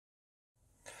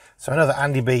So another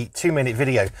Andy B 2-minute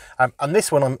video. On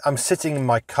this one, I'm sitting in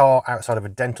my car outside of a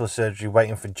dental surgery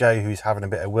waiting for Joe, who's having a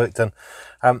bit of work done.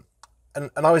 And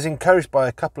I was encouraged by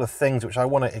a couple of things which I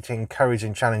wanted to encourage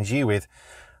and challenge you with.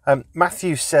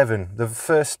 Matthew 7, the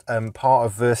first part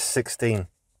of verse 16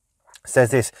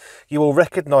 says this: "You will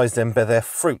recognize them by their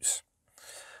fruits."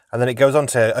 And then it goes on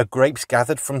to, "Are grapes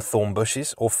gathered from thorn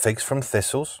bushes or figs from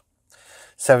thistles?"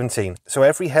 17. "So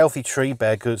every healthy tree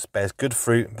bears good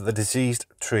fruit, but the diseased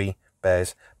tree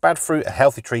bears bad fruit. A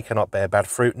healthy tree cannot bear bad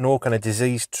fruit, nor can a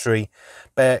diseased tree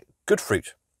bear good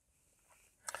fruit."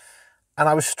 And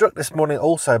I was struck this morning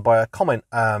also by a comment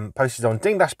posted on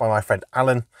Ding Dash by my friend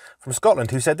Alan from Scotland,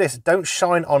 who said this: don't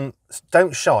shine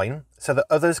so that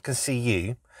others can see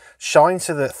you. Shine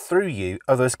so that through you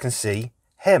others can see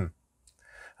him.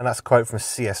 And that's a quote from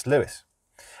C.S. Lewis.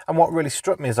 And what really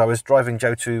struck me as I was driving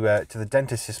Joe to the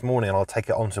dentist this morning, and I'll take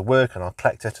it on to work and I'll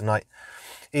collect her tonight,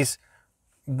 is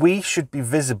we should be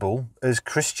visible as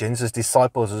Christians, as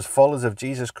disciples, as followers of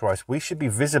Jesus Christ. We should be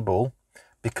visible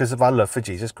because of our love for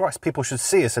Jesus Christ. People should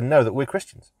see us and know that we're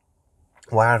Christians.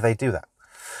 Well, how do they do that?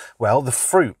 Well, the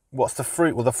fruit. What's the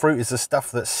fruit? Well, the fruit is the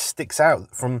stuff that sticks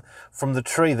out from the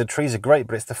tree. The trees are great,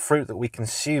 but it's the fruit that we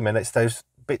consume, and it's those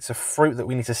bits of fruit that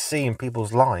we need to see in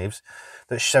people's lives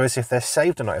that show us if they're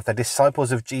saved or not, if they're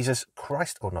disciples of Jesus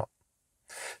Christ or not.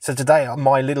 So today,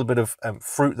 my little bit of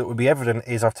fruit that would be evident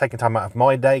is I've taken time out of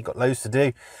my day, got loads to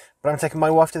do, but I'm taking my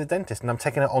wife to the dentist and I'm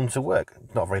taking her on to work.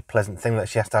 It's not a very pleasant thing that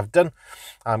she has to have done.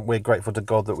 We're grateful to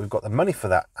God that we've got the money for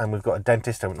that, and we've got a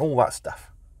dentist and all that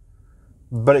stuff.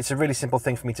 But it's a really simple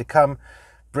thing for me to come,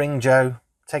 bring Joe,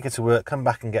 take her to work, come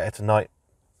back and get her tonight.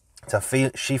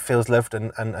 She feels loved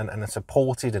and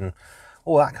supported and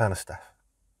all that kind of stuff.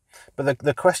 But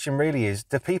the question really is,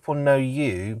 do people know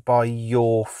you by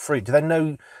your fruit? Do they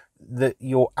know that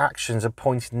your actions are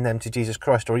pointing them to Jesus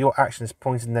Christ, or your actions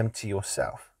pointing them to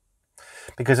yourself?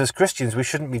 Because as Christians, we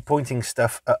shouldn't be pointing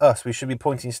stuff at us. We should be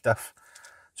pointing stuff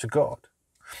to God.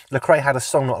 Lecrae had a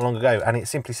song not long ago, and it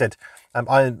simply said,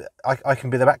 I can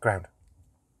be the background.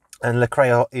 And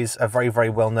Lecrae is a very,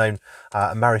 very well-known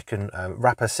American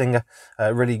rapper, singer.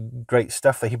 Really great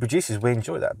stuff that he produces. We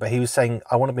enjoy that. But he was saying,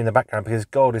 I want to be in the background because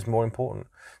God is more important.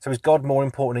 So is God more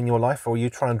important in your life, or are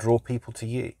you trying to draw people to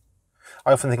you?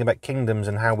 I often think about kingdoms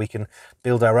and how we can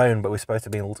build our own, but we're supposed to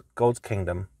build God's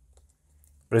kingdom.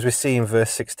 But as we see in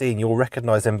verse 16, you'll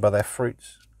recognize them by their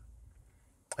fruits.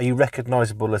 Are you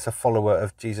recognizable as a follower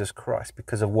of Jesus Christ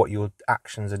because of what your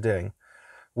actions are doing?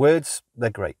 Words, they're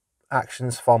great.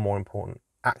 Actions, far more important.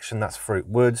 Action, that's fruit.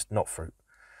 Words, not fruit.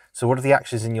 So what are the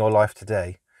actions in your life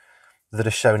today that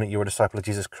are showing that you're a disciple of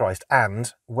Jesus Christ?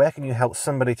 And where can you help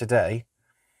somebody today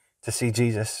to see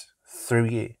Jesus through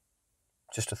you?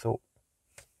 Just a thought.